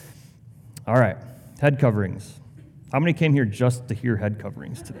All right, head coverings. How many came here just to hear head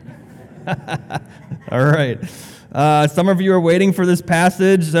coverings today? All right. Some of you are waiting for this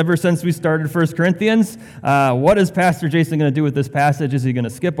passage ever since we started 1 Corinthians. What is Pastor Jason going to do with this passage? Is he going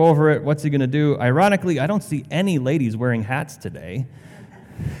to skip over it? What's he going to do? Ironically, I don't see any ladies wearing hats today.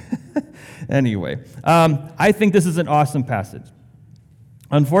 Anyway, I think this is an awesome passage.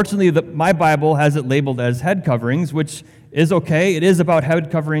 Unfortunately, my Bible has it labeled as head coverings, which is okay. It is about head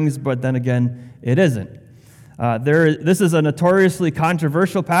coverings, but then again, it isn't. This is a notoriously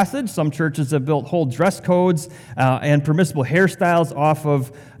controversial passage. Some churches have built whole dress codes and permissible hairstyles off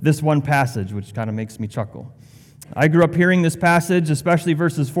of this one passage, which kind of makes me chuckle. I grew up hearing this passage, especially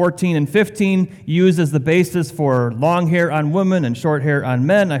verses 14 and 15, used as the basis for long hair on women and short hair on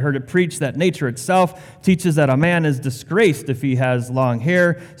men. I heard it preached that nature itself teaches that a man is disgraced if he has long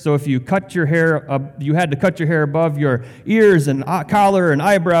hair. So if you cut your hair, you had to cut your hair above your ears and collar and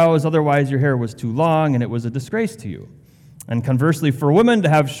eyebrows, otherwise your hair was too long and it was a disgrace to you. And conversely, for women to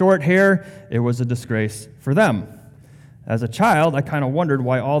have short hair, it was a disgrace for them. As a child, I kind of wondered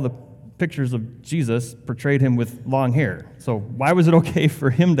why all the pictures of Jesus portrayed him with long hair. So why was it okay for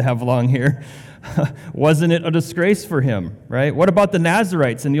him to have long hair? Wasn't it a disgrace for him, right? What about the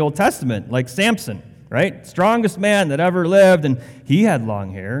Nazarites in the Old Testament, like Samson, right? Strongest man that ever lived, and he had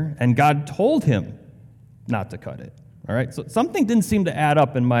long hair, and God told him not to cut it, all right? So something didn't seem to add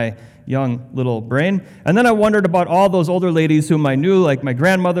up in my young little brain. And then I wondered about all those older ladies whom I knew, like my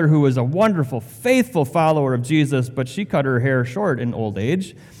grandmother, who was a wonderful, faithful follower of Jesus, but she cut her hair short in old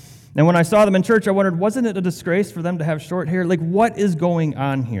age. And when I saw them in church, I wondered, wasn't it a disgrace for them to have short hair? Like, what is going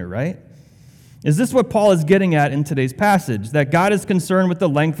on here, right? Is this what Paul is getting at in today's passage, that God is concerned with the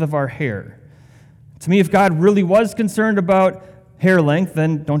length of our hair? To me, if God really was concerned about hair length,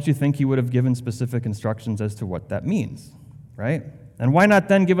 then don't you think he would have given specific instructions as to what that means, right? And why not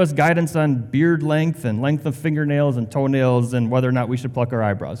then give us guidance on beard length and length of fingernails and toenails and whether or not we should pluck our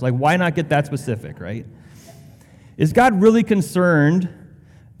eyebrows? Like, why not get that specific, right? Is God really concerned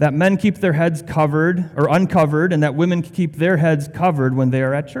that men keep their heads covered or uncovered and that women keep their heads covered when they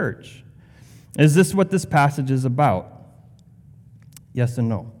are at church? Is this what this passage is about? Yes and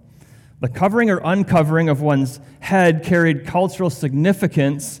no. The covering or uncovering of one's head carried cultural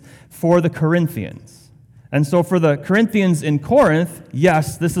significance for the Corinthians. And so for the Corinthians in Corinth,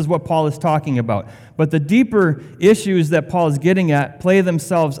 yes, this is what Paul is talking about. But the deeper issues that Paul is getting at play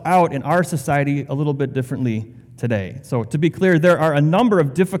themselves out in our society a little bit differently today. So to be clear, there are a number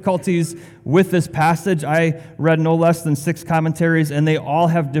of difficulties with this passage. I read no less than 6 commentaries, and they all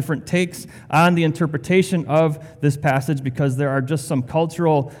have different takes on the interpretation of this passage because there are just some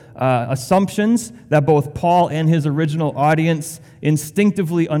cultural assumptions that both Paul and his original audience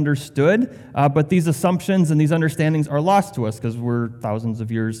instinctively understood, but these assumptions and these understandings are lost to us because we're thousands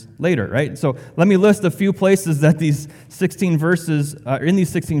of years later, right? So let me list a few places that these 16 verses, in these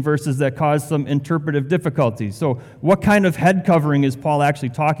 16 verses that cause some interpretive difficulties. So what kind of head covering is Paul actually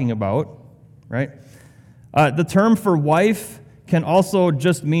talking about, right? The term for wife can also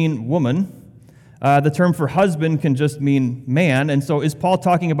just mean woman. The term for husband can just mean man. And so is Paul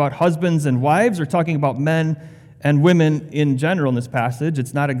talking about husbands and wives or talking about men and women in general in this passage?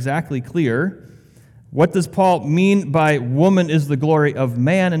 It's not exactly clear. What does Paul mean by woman is the glory of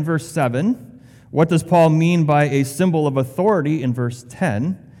man in verse 7? What does Paul mean by a symbol of authority in verse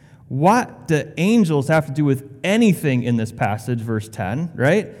 10? What do angels have to do with anything in this passage, verse 10,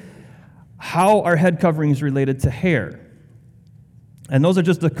 right? How are head coverings related to hair? And those are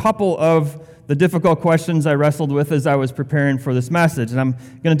just a couple of the difficult questions I wrestled with as I was preparing for this message. And I'm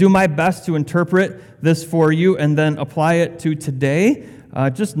going to do my best to interpret this for you and then apply it to today.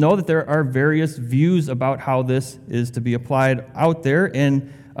 Just know that there are various views about how this is to be applied out there.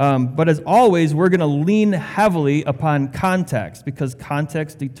 But as always, we're going to lean heavily upon context because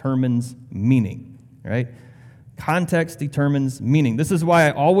context determines meaning, right? Context determines meaning. This is why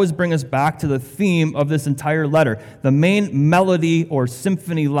I always bring us back to the theme of this entire letter. The main melody or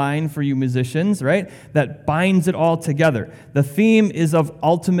symphony line for you musicians, right, that binds it all together. The theme is of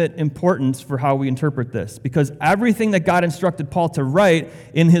ultimate importance for how we interpret this because everything that God instructed Paul to write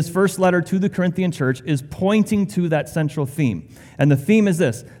in his first letter to the Corinthian church is pointing to that central theme. And the theme is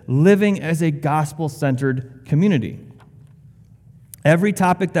this: living as a gospel-centered community. Every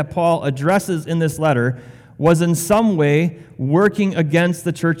topic that Paul addresses in this letter was in some way working against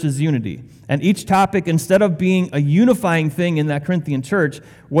the church's unity. And each topic, instead of being a unifying thing in that Corinthian church,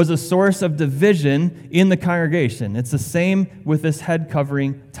 was a source of division in the congregation. It's the same with this head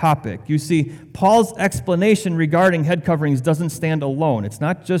covering topic. You see, Paul's explanation regarding head coverings doesn't stand alone. It's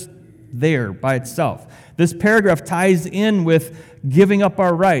not just there by itself. This paragraph ties in with giving up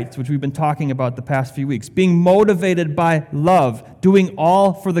our rights, which we've been talking about the past few weeks, being motivated by love, doing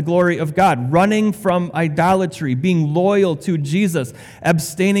all for the glory of God, running from idolatry, being loyal to Jesus,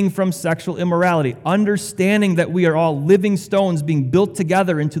 abstaining from sexual immorality, understanding that we are all living stones being built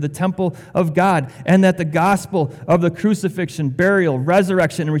together into the temple of God, and that the gospel of the crucifixion, burial,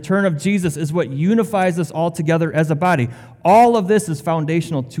 resurrection, and return of Jesus is what unifies us all together as a body. All of this is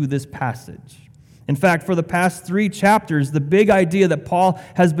foundational to this passage. In fact, for the past 3 chapters, the big idea that Paul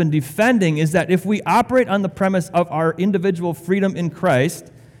has been defending is that if we operate on the premise of our individual freedom in Christ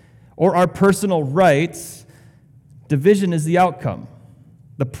or our personal rights, division is the outcome.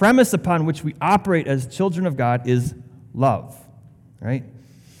 The premise upon which we operate as children of God is love, right?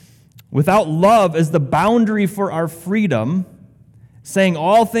 Without love as the boundary for our freedom, saying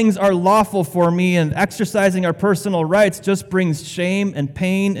all things are lawful for me and exercising our personal rights just brings shame and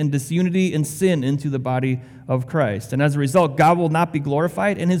pain and disunity and sin into the body of Christ. And as a result, God will not be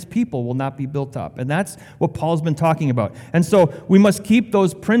glorified and his people will not be built up. And that's what Paul's been talking about. And so we must keep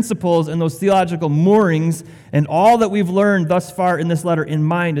those principles and those theological moorings and all that we've learned thus far in this letter in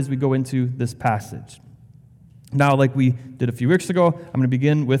mind as we go into this passage. Now, like we did a few weeks ago, I'm going to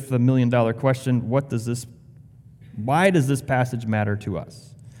begin with the million-dollar question: why does this passage matter to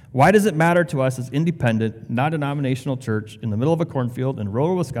us? Why does it matter to us as independent, non-denominational church in the middle of a cornfield in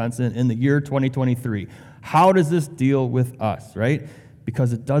rural Wisconsin in the year 2023? How does this deal with us, right?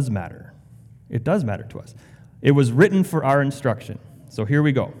 Because it does matter. It does matter to us. It was written for our instruction. So here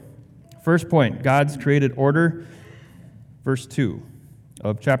we go. First point, God's created order, verse 2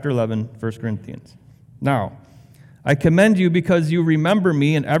 of chapter 11, 1 Corinthians. Now, I commend you because you remember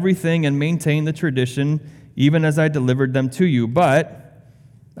me in everything and maintain the tradition even as I delivered them to you. But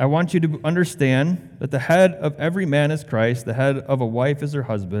I want you to understand that the head of every man is Christ, the head of a wife is her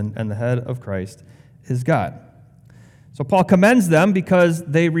husband, and the head of Christ is God. So Paul commends them because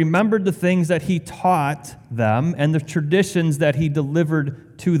they remembered the things that he taught them and the traditions that he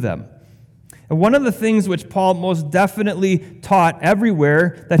delivered to them. And one of the things which Paul most definitely taught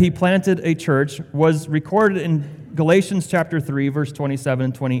everywhere that he planted a church was recorded in Galatians chapter 3, verse 27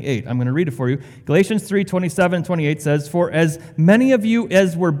 and 28. I'm going to read it for you. Galatians 3, 27 and 28 says, "For as many of you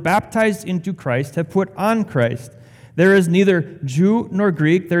as were baptized into Christ have put on Christ. There is neither Jew nor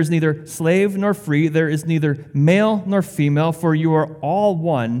Greek, there is neither slave nor free, there is neither male nor female, for you are all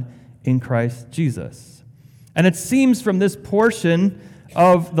one in Christ Jesus." And it seems from this portion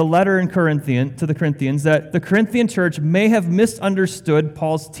of the letter to the Corinthians that the Corinthian church may have misunderstood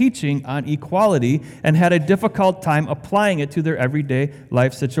Paul's teaching on equality and had a difficult time applying it to their everyday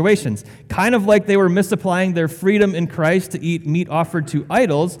life situations. Kind of like they were misapplying their freedom in Christ to eat meat offered to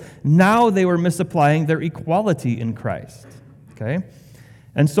idols, now they were misapplying their equality in Christ. Okay?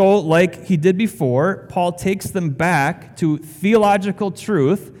 And so, like he did before, Paul takes them back to theological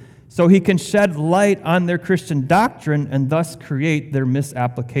truth so he can shed light on their Christian doctrine and thus create their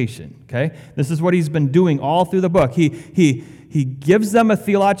misapplication. Okay? This is what he's been doing all through the book. He gives them a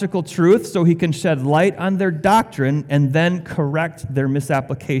theological truth so he can shed light on their doctrine and then correct their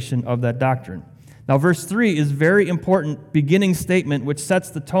misapplication of that doctrine. Now, verse 3 is a very important beginning statement which sets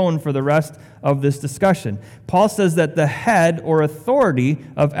the tone for the rest of this discussion. Paul says that the head or authority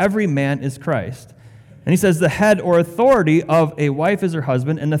of every man is Christ. And he says the head or authority of a wife is her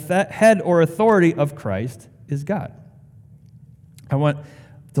husband, and the head or authority of Christ is God. I want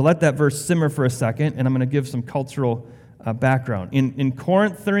to let that verse simmer for a second, and I'm going to give some cultural background. In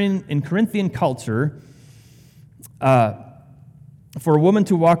Corinthian culture, for a woman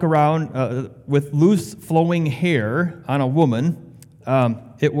to walk around with loose flowing hair on a woman,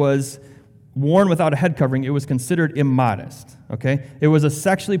 it was worn without a head covering. It was considered immodest. Okay? It was a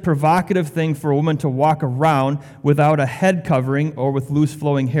sexually provocative thing for a woman to walk around without a head covering or with loose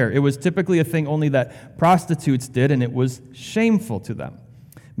flowing hair. It was typically a thing only that prostitutes did, and it was shameful to them.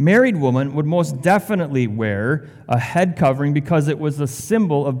 Married women would most definitely wear a head covering because it was a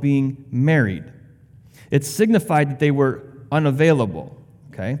symbol of being married. It signified that they were unavailable.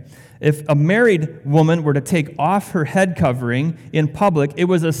 Okay? If a married woman were to take off her head covering in public, it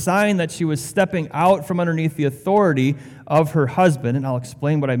was a sign that she was stepping out from underneath the authority of her husband, and I'll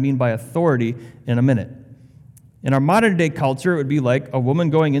explain what I mean by authority in a minute. In our modern-day culture, it would be like a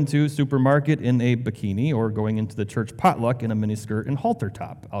woman going into a supermarket in a bikini or going into the church potluck in a miniskirt and halter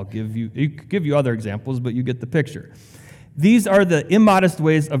top. I'll give you other examples, but you get the picture. These are the immodest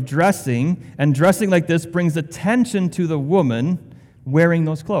ways of dressing, and dressing like this brings attention to the woman wearing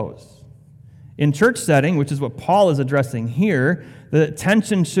those clothes. In church setting, which is what Paul is addressing here, the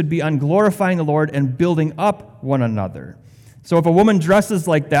attention should be on glorifying the Lord and building up one another. So if a woman dresses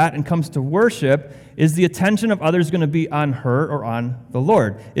like that and comes to worship, is the attention of others going to be on her or on the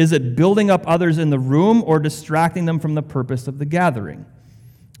Lord? Is it building up others in the room or distracting them from the purpose of the gathering?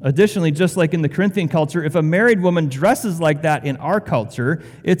 Additionally, just like in the Corinthian culture, if a married woman dresses like that in our culture,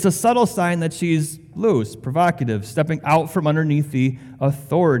 it's a subtle sign that she's loose, provocative, stepping out from underneath the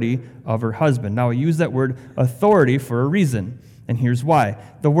authority of her husband. Now, I use that word authority for a reason, and here's why.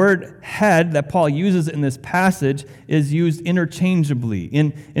 The word head that Paul uses in this passage is used interchangeably.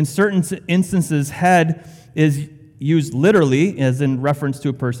 In certain instances, head is used literally, as in reference to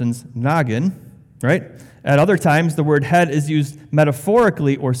a person's noggin, right? At other times, the word head is used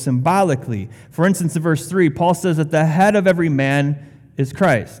metaphorically or symbolically. For instance, in verse 3, Paul says that the head of every man is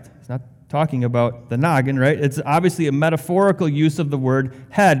Christ. He's not talking about the noggin, right? It's obviously a metaphorical use of the word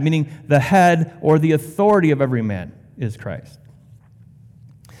head, meaning the head or the authority of every man is Christ.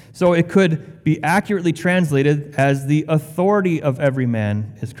 So it could be accurately translated as the authority of every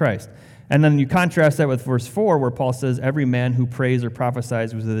man is Christ. And then you contrast that with verse 4, where Paul says, every man who prays or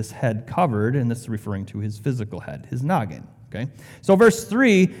prophesies with his head covered, and this is referring to his physical head, his noggin. Okay? So verse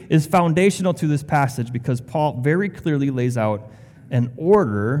 3 is foundational to this passage because Paul very clearly lays out an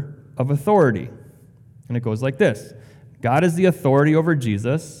order of authority. And it goes like this. God is the authority over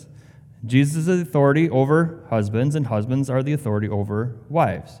Jesus. Jesus is the authority over husbands, and husbands are the authority over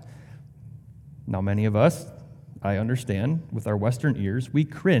wives. Now, many of us, I understand, with our Western ears, we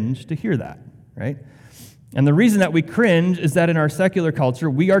cringe to hear that, right? And the reason that we cringe is that in our secular culture,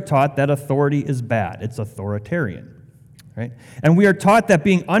 we are taught that authority is bad. It's authoritarian, right? And we are taught that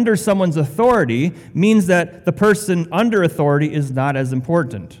being under someone's authority means that the person under authority is not as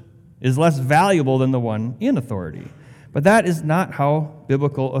important, is less valuable than the one in authority. But that is not how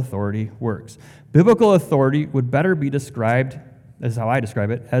biblical authority works. Biblical authority would better be described, as how I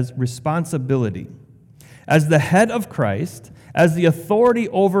describe it, as responsibility. As the head of Christ, as the authority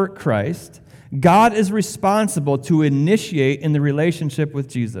over Christ, God is responsible to initiate in the relationship with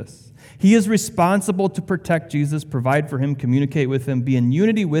Jesus. He is responsible to protect Jesus, provide for him, communicate with him, be in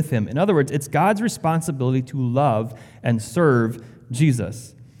unity with him. In other words, it's God's responsibility to love and serve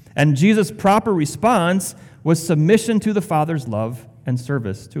Jesus. And Jesus' proper response was submission to the Father's love and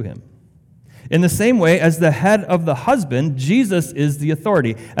service to him. In the same way, as the head of the husband, Jesus is the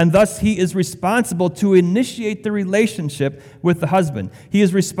authority, and thus he is responsible to initiate the relationship with the husband. He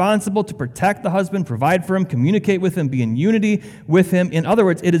is responsible to protect the husband, provide for him, communicate with him, be in unity with him. In other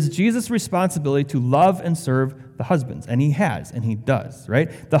words, it is Jesus' responsibility to love and serve the husbands, and he has, and he does,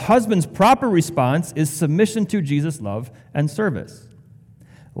 right? The husband's proper response is submission to Jesus' love and service.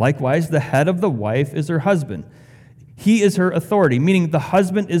 Likewise, the head of the wife is her husband. He is her authority, meaning the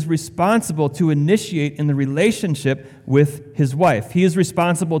husband is responsible to initiate in the relationship with his wife. He is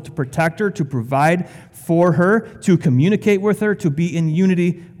responsible to protect her, to provide for her, to communicate with her, to be in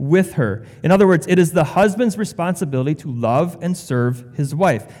unity with her. In other words, it is the husband's responsibility to love and serve his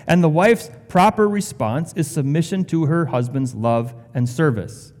wife. And the wife's proper response is submission to her husband's love and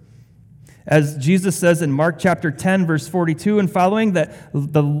service. As Jesus says in Mark chapter 10, verse 42 and following, that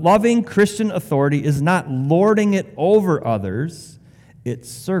the loving Christian authority is not lording it over others, it's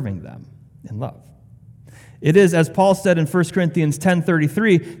serving them in love. It is, as Paul said in 1 Corinthians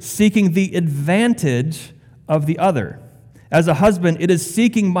 10:33, seeking the advantage of the other. As a husband, it is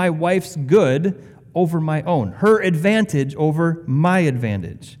seeking my wife's good over my own, her advantage over my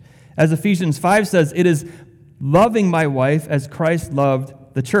advantage. As Ephesians 5 says, it is loving my wife as Christ loved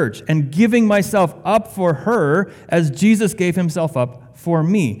the church, and giving myself up for her as Jesus gave himself up for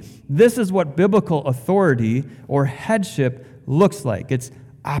me. This is what biblical authority or headship looks like. It's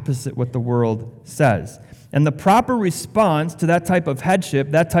opposite what the world says. And the proper response to that type of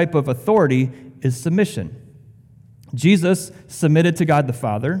headship, that type of authority, is submission. Jesus submitted to God the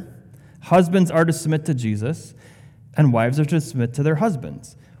Father. Husbands are to submit to Jesus, and wives are to submit to their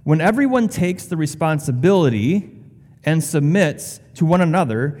husbands. When everyone takes the responsibility and submits to one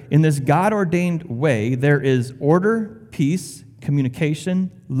another in this God-ordained way, there is order, peace,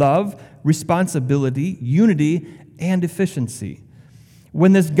 communication, love, responsibility, unity, and efficiency.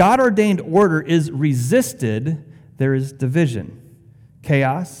 When this God-ordained order is resisted, there is division,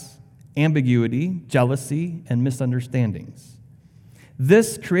 chaos, ambiguity, jealousy, and misunderstandings.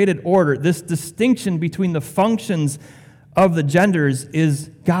 This created order, this distinction between the functions of the genders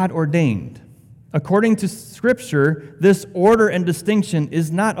is God-ordained. According to Scripture, this order and distinction is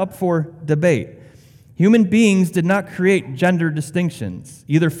not up for debate. Human beings did not create gender distinctions,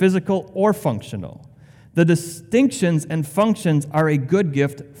 either physical or functional. The distinctions and functions are a good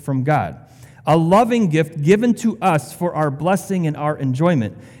gift from God. a loving gift given to us for our blessing and our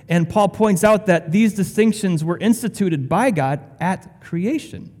enjoyment. And Paul points out that these distinctions were instituted by God at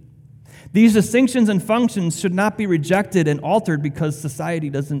creation. These distinctions and functions should not be rejected and altered because society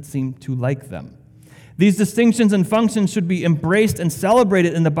doesn't seem to like them. These distinctions and functions should be embraced and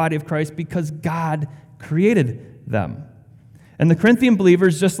celebrated in the body of Christ because God created them. And the Corinthian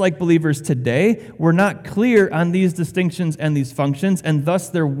believers, just like believers today, were not clear on these distinctions and these functions, and thus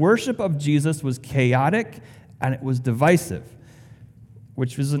their worship of Jesus was chaotic and it was divisive,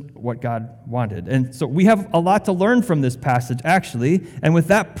 which isn't what God wanted. And so we have a lot to learn from this passage, actually. And with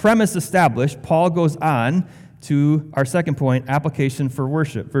that premise established, Paul goes on to our second point, application for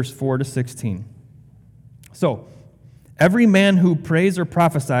worship, verse 4 to 16. So, every man who prays or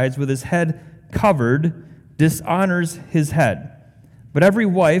prophesies with his head covered dishonors his head. But every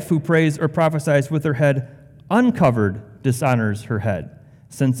wife who prays or prophesies with her head uncovered dishonors her head,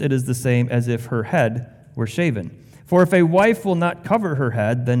 since it is the same as if her head were shaven. For if a wife will not cover her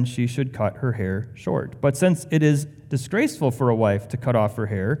head, then she should cut her hair short. But since it is disgraceful for a wife to cut off her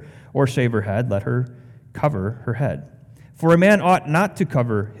hair or shave her head, let her cover her head. For a man ought not to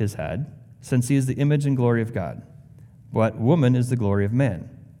cover his head, since he is the image and glory of God. But woman is the glory of man.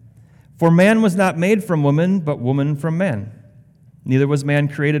 For man was not made from woman, but woman from man. Neither was man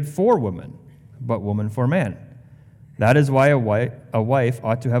created for woman, but woman for man. That is why a wife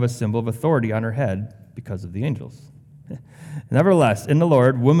ought to have a symbol of authority on her head because of the angels. Nevertheless, in the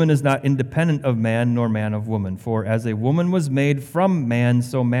Lord, woman is not independent of man, nor man of woman. For as a woman was made from man,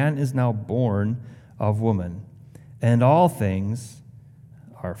 so man is now born of woman. And all things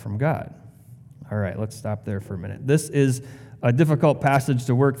are from God. All right, let's stop there for a minute. This is a difficult passage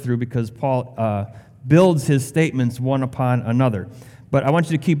to work through because Paul builds his statements one upon another. But I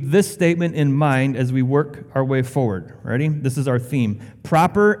want you to keep this statement in mind as we work our way forward. Ready? This is our theme.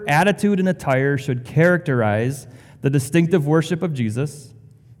 Proper attitude and attire should characterize the distinctive worship of Jesus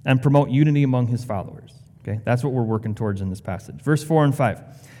and promote unity among his followers. Okay, that's what we're working towards in this passage. Verse 4 and 5.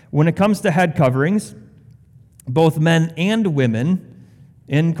 When it comes to head coverings, both men and women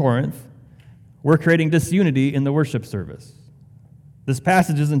in Corinth were creating disunity in the worship service. This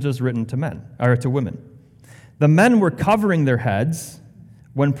passage isn't just written to men or to women. The men were covering their heads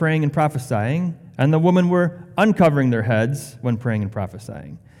when praying and prophesying, and the women were uncovering their heads when praying and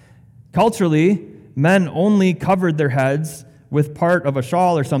prophesying. Culturally, men only covered their heads with part of a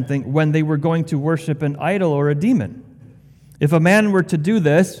shawl or something when they were going to worship an idol or a demon. If a man were to do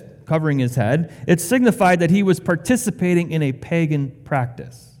this, covering his head, it signified that he was participating in a pagan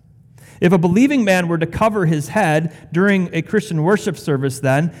practice. If a believing man were to cover his head during a Christian worship service,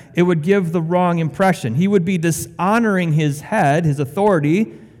 then it would give the wrong impression. He would be dishonoring his head, his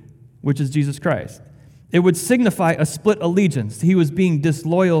authority, which is Jesus Christ. It would signify a split allegiance. He was being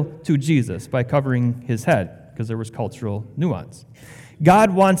disloyal to Jesus by covering his head because there was cultural nuance.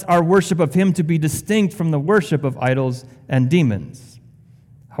 God wants our worship of him to be distinct from the worship of idols and demons.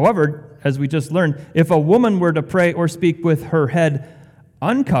 However, as we just learned, if a woman were to pray or speak with her head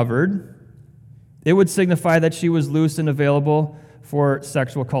uncovered, it would signify that she was loose and available for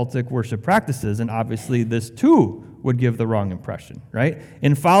sexual cultic worship practices, and obviously this too would give the wrong impression, right?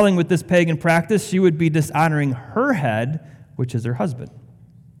 In following with this pagan practice, she would be dishonoring her head, which is her husband.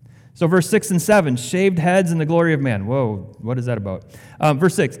 So verse 6 and 7, shaved heads and the glory of man. Whoa, what is that about?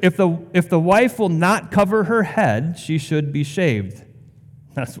 Verse 6, if the wife will not cover her head, she should be shaved.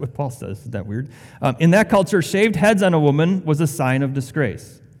 That's what Paul says. Isn't that weird? In that culture, shaved heads on a woman was a sign of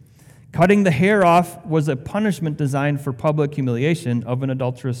disgrace. Cutting the hair off was a punishment designed for public humiliation of an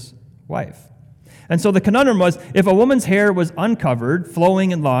adulterous wife. And so the conundrum was, if a woman's hair was uncovered,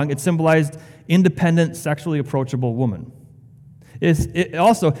 flowing and long, it symbolized independent, sexually approachable woman.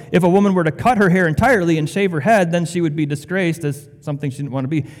 Also, if a woman were to cut her hair entirely and shave her head, then she would be disgraced as something she didn't want to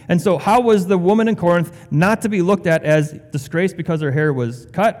be. And so how was the woman in Corinth not to be looked at as disgraced because her hair was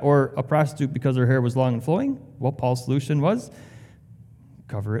cut or a prostitute because her hair was long and flowing? Well, Paul's solution was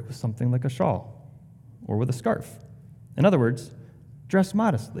cover it with something like a shawl or with a scarf. In other words, dress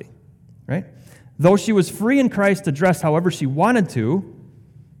modestly, right? Though she was free in Christ to dress however she wanted to,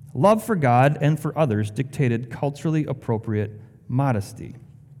 love for God and for others dictated culturally appropriate modesty.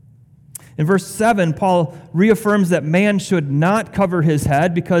 In verse 7, Paul reaffirms that man should not cover his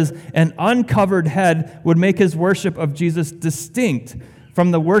head because an uncovered head would make his worship of Jesus distinct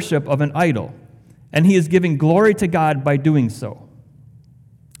from the worship of an idol, and he is giving glory to God by doing so.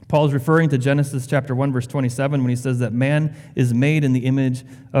 Paul is referring to Genesis chapter 1, verse 27, when he says that man is made in the image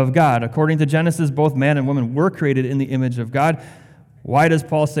of God. According to Genesis, both man and woman were created in the image of God. Why does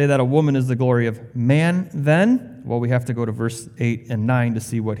Paul say that a woman is the glory of man then? Well, we have to go to verse 8 and 9 to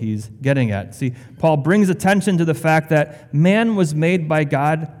see what he's getting at. See, Paul brings attention to the fact that man was made by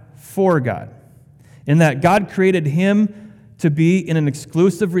God for God, in that God created him to be in an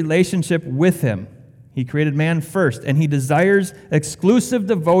exclusive relationship with him. He created man first, and he desires exclusive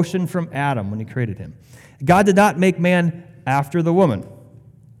devotion from Adam when he created him. God did not make man after the woman.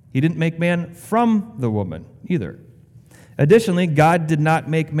 He didn't make man from the woman either. Additionally, God did not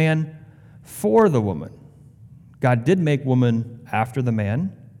make man for the woman. God did make woman after the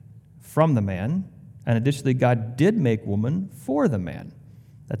man, from the man, and additionally, God did make woman for the man.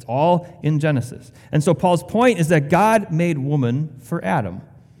 That's all in Genesis. And so Paul's point is that God made woman for Adam,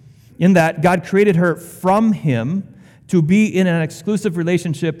 in that God created her from him to be in an exclusive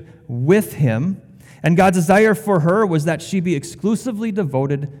relationship with him, and God's desire for her was that she be exclusively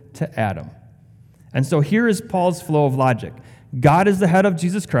devoted to Adam. And so here is Paul's flow of logic. God is the head of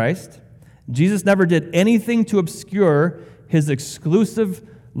Jesus Christ. Jesus never did anything to obscure his exclusive,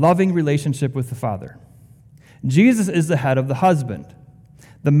 loving relationship with the Father. Jesus is the head of the husband.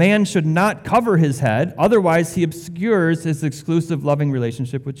 The man should not cover his head, otherwise he obscures his exclusive, loving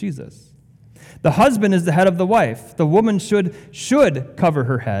relationship with Jesus. The husband is the head of the wife. The woman should cover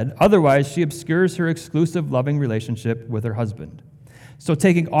her head, otherwise she obscures her exclusive, loving relationship with her husband. So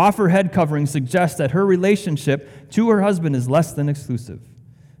taking off her head covering suggests that her relationship to her husband is less than exclusive.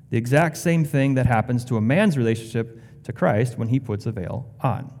 The exact same thing that happens to a man's relationship to Christ when he puts a veil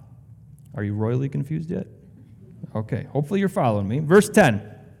on. Are you royally confused yet? Okay, hopefully you're following me. Verse 10.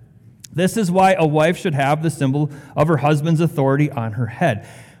 This is why a wife should have the symbol of her husband's authority on her head.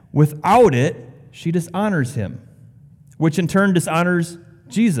 Without it, she dishonors him, which in turn dishonors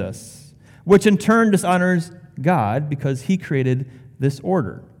Jesus, which in turn dishonors God because he created this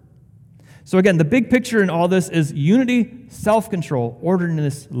order. So again, the big picture in all this is unity, self-control,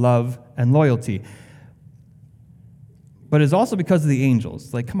 orderliness, love, and loyalty. But it's also because of the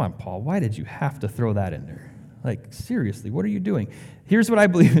angels. Like, come on, Paul, why did you have to throw that in there? Like, seriously, what are you doing? Here's what I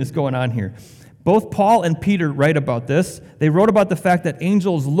believe is going on here. Both Paul and Peter write about this. They wrote about the fact that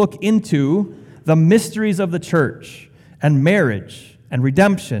angels look into the mysteries of the church and marriage and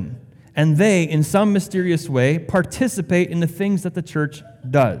redemption, and they, in some mysterious way, participate in the things that the church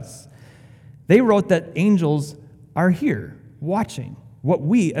does. They wrote that angels are here, watching what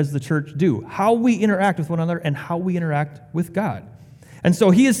we as the church do, how we interact with one another, and how we interact with God. And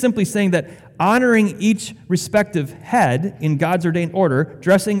so he is simply saying that honoring each respective head in God's ordained order,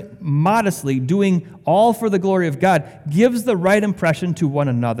 dressing modestly, doing all for the glory of God, gives the right impression to one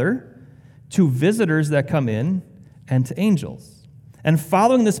another, to visitors that come in, and to angels. And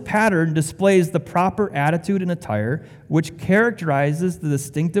following this pattern displays the proper attitude and attire which characterizes the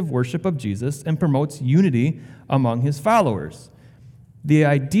distinctive worship of Jesus and promotes unity among his followers. The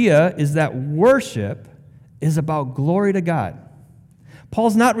idea is that worship is about glory to God.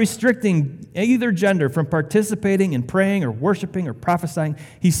 Paul's not restricting either gender from participating in praying or worshiping or prophesying.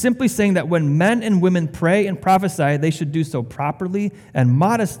 He's simply saying that when men and women pray and prophesy, they should do so properly and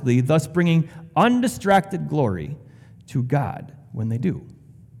modestly, thus bringing undistracted glory to God when they do.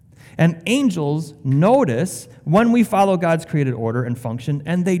 And angels notice when we follow God's created order and function,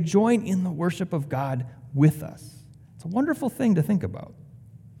 and they join in the worship of God with us. It's a wonderful thing to think about.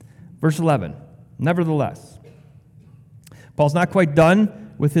 Verse 11, nevertheless. Paul's not quite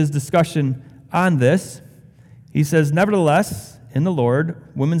done with his discussion on this. He says, nevertheless, in the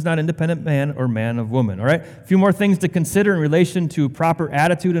Lord, woman's not independent man or man of woman. All right? A few more things to consider in relation to proper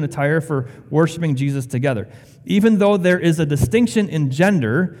attitude and attire for worshiping Jesus together. Even though there is a distinction in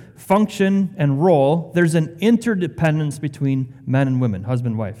gender, function, and role, there's an interdependence between men and women,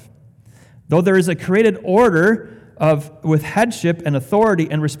 husband and wife. Though there is a created order with headship and authority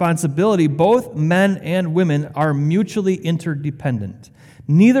and responsibility, both men and women are mutually interdependent.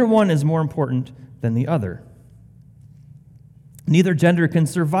 Neither one is more important than the other. Neither gender can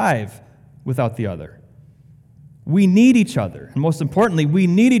survive without the other. We need each other. And most importantly, we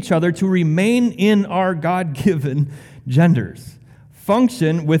need each other to remain in our God-given genders,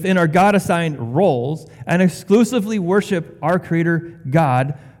 function within our God-assigned roles, and exclusively worship our Creator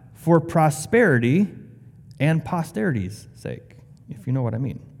God for prosperity and posterity's sake, if you know what I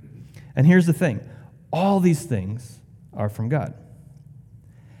mean. And here's the thing. All these things are from God.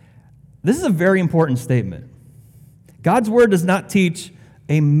 This is a very important statement. God's Word does not teach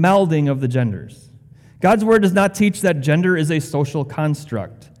a melding of the genders. God's Word does not teach that gender is a social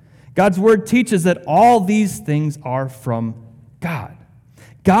construct. God's Word teaches that all these things are from God.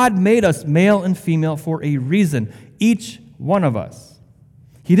 God made us male and female for a reason, each one of us.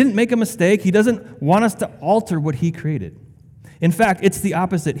 He didn't make a mistake. He doesn't want us to alter what He created. In fact, it's the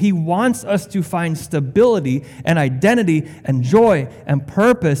opposite. He wants us to find stability and identity and joy and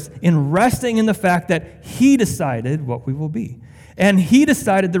purpose in resting in the fact that He decided what we will be. And He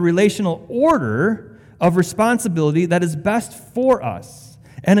decided the relational order of responsibility that is best for us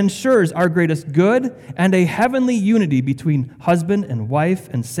and ensures our greatest good and a heavenly unity between husband and wife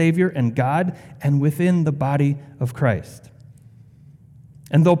and Savior and God and within the body of Christ.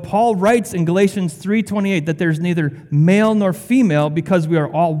 And though Paul writes in Galatians 3:28 that there's neither male nor female because we are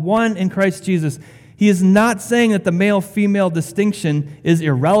all one in Christ Jesus, he is not saying that the male-female distinction is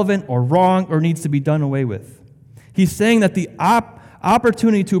irrelevant or wrong or needs to be done away with. He's saying that the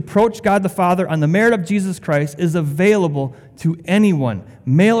opportunity to approach God the Father on the merit of Jesus Christ is available to anyone,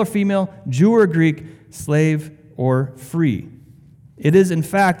 male or female, Jew or Greek, slave or free. It is, in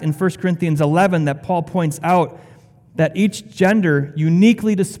fact, in 1 Corinthians 11 that Paul points out that each gender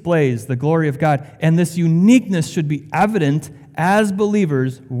uniquely displays the glory of God, and this uniqueness should be evident as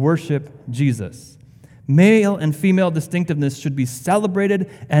believers worship Jesus. Male and female distinctiveness should be celebrated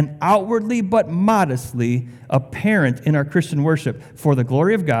and outwardly but modestly apparent in our Christian worship for the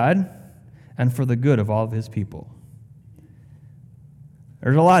glory of God and for the good of all of His people.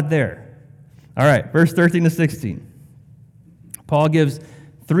 There's a lot there. All right, verse 13 to 16. Paul gives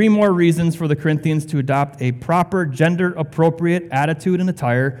 3 more reasons for the Corinthians to adopt a proper gender-appropriate attitude and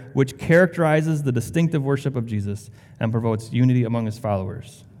attire which characterizes the distinctive worship of Jesus and promotes unity among His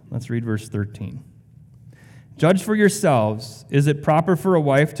followers. Let's read verse 13. Judge for yourselves, is it proper for a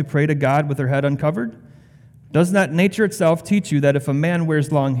wife to pray to God with her head uncovered? Does not nature itself teach you that if a man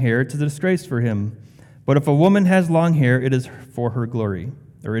wears long hair, it is a disgrace for him? But if a woman has long hair, it is for her glory,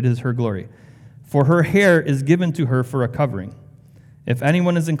 or it is her glory. For her hair is given to her for a covering. If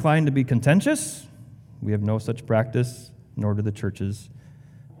anyone is inclined to be contentious, we have no such practice, nor do the churches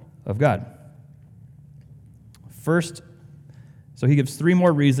of God. First, so he gives 3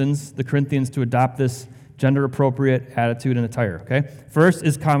 more reasons, the Corinthians, to adopt this gender-appropriate attitude and attire, okay? First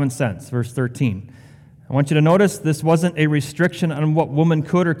is common sense, verse 13. I want you to notice this wasn't a restriction on what women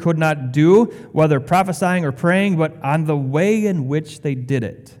could or could not do, whether prophesying or praying, but on the way in which they did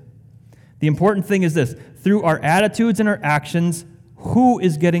it. The important thing is this: through our attitudes and our actions, who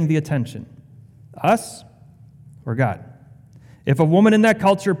is getting the attention? Us or God? If a woman in that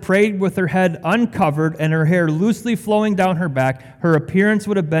culture prayed with her head uncovered and her hair loosely flowing down her back, her appearance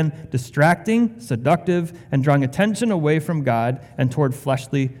would have been distracting, seductive, and drawing attention away from God and toward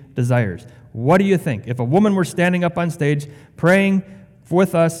fleshly desires. What do you think? If a woman were standing up on stage praying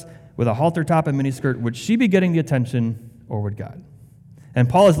with us with a halter top and miniskirt, would she be getting the attention or would God? And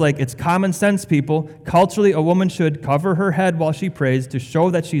Paul is like, it's common sense, people. Culturally, a woman should cover her head while she prays to show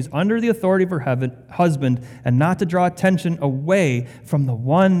that she's under the authority of her husband and not to draw attention away from the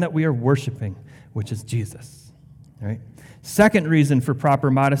one that we are worshiping, which is Jesus. All right? Second reason for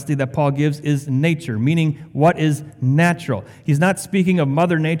proper modesty that Paul gives is nature, meaning what is natural. He's not speaking of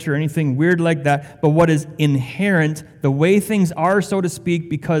Mother Nature or anything weird like that, but what is inherent, the way things are, so to speak,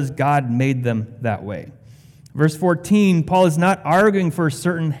 because God made them that way. Verse 14, Paul is not arguing for a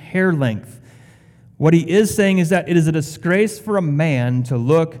certain hair length. What he is saying is that it is a disgrace for a man to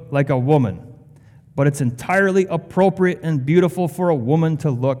look like a woman, but it's entirely appropriate and beautiful for a woman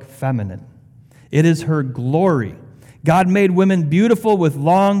to look feminine. It is her glory. God made women beautiful with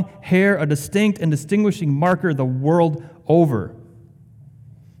long hair, a distinct and distinguishing marker the world over.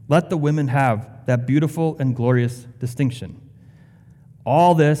 Let the women have that beautiful and glorious distinction.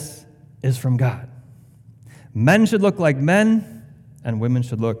 All this is from God. Men should look like men, and women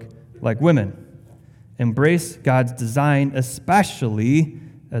should look like women. Embrace God's design, especially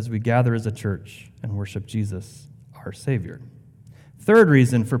as we gather as a church and worship Jesus, our Savior. Third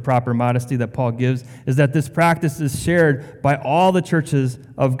reason for proper modesty that Paul gives is that this practice is shared by all the churches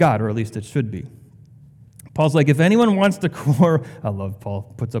of God, or at least it should be. Paul's like, if anyone wants to quarrel, I love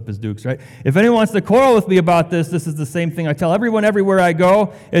Paul, puts up his dukes, right? If anyone wants to quarrel with me about this, this is the same thing I tell everyone everywhere I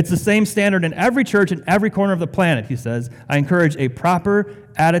go. It's the same standard in every church in every corner of the planet, he says. I encourage a proper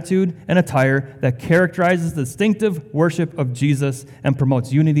attitude and attire that characterizes the distinctive worship of Jesus and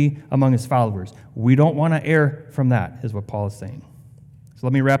promotes unity among His followers. We don't want to err from that, is what Paul is saying. So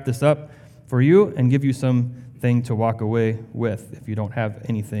let me wrap this up for you and give you something to walk away with if you don't have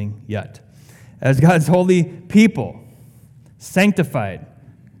anything yet. As God's holy people, sanctified,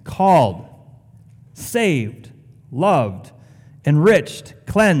 called, saved, loved, enriched,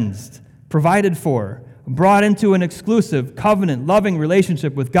 cleansed, provided for, brought into an exclusive, covenant, loving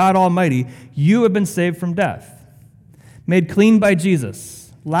relationship with God Almighty, you have been saved from death, made clean by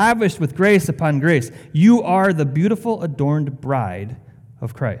Jesus, lavished with grace upon grace. You are the beautiful, adorned bride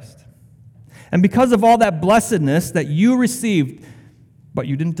of Christ. And because of all that blessedness that you received, but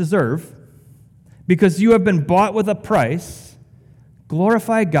you didn't deserve, because you have been bought with a price,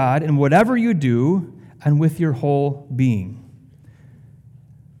 glorify God in whatever you do and with your whole being.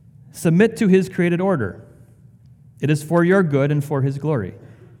 Submit to his created order. It is for your good and for his glory.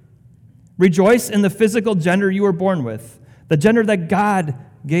 Rejoice in the physical gender you were born with, the gender that God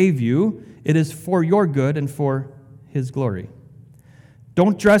gave you. It is for your good and for his glory.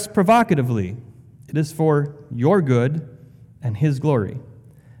 Don't dress provocatively. It is for your good and his glory.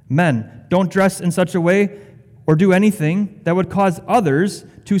 Men, don't dress in such a way or do anything that would cause others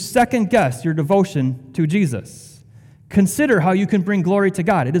to second-guess your devotion to Jesus. Consider how you can bring glory to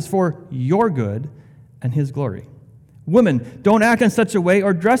God. It is for your good and his glory. Women, don't act in such a way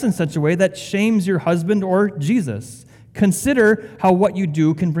or dress in such a way that shames your husband or Jesus. Consider how what you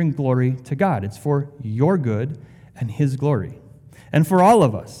do can bring glory to God. It's for your good and his glory. And for all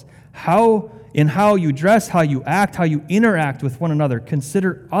of us, how you dress, how you act, how you interact with one another,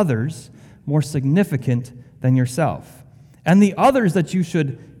 consider others more significant than yourself. And the others that you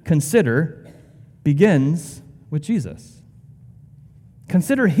should consider begins with Jesus.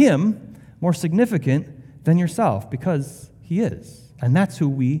 Consider him more significant than yourself because he is. And that's who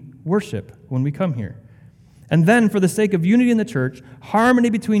we worship when we come here. And then, for the sake of unity in the church, harmony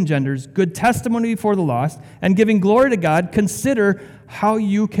between genders, good testimony before the lost, and giving glory to God, consider how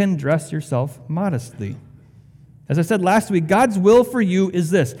you can dress yourself modestly. As I said last week, God's will for you is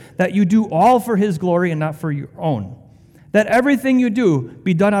this, that you do all for his glory and not for your own. That everything you do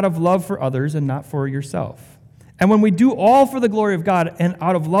be done out of love for others and not for yourself. And when we do all for the glory of God and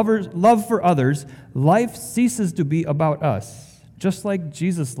out of love for others, life ceases to be about us, just like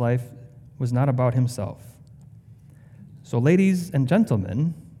Jesus' life was not about himself. So ladies and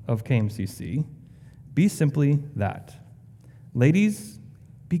gentlemen of KMCC, be simply that. Ladies,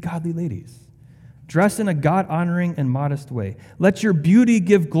 be godly ladies. Dress in a God-honoring and modest way. Let your beauty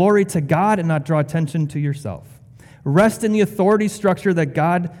give glory to God and not draw attention to yourself. Rest in the authority structure that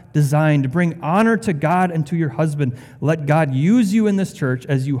God designed. Bring honor to God and to your husband. Let God use you in this church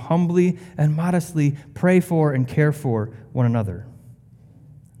as you humbly and modestly pray for and care for one another.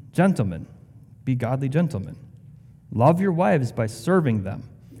 Gentlemen, be godly gentlemen. Love your wives by serving them.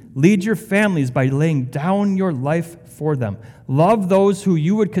 Lead your families by laying down your life for them. Love those who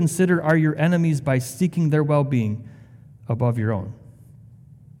you would consider are your enemies by seeking their well-being above your own.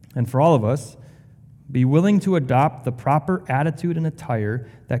 And for all of us, be willing to adopt the proper attitude and attire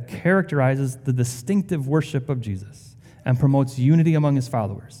that characterizes the distinctive worship of Jesus and promotes unity among his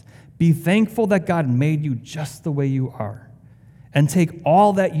followers. Be thankful that God made you just the way you are, and take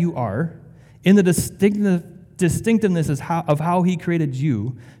all that you are in the distinctiveness of how he created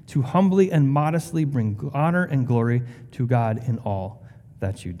you to humbly and modestly bring honor and glory to God in all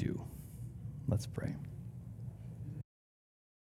that you do. Let's pray.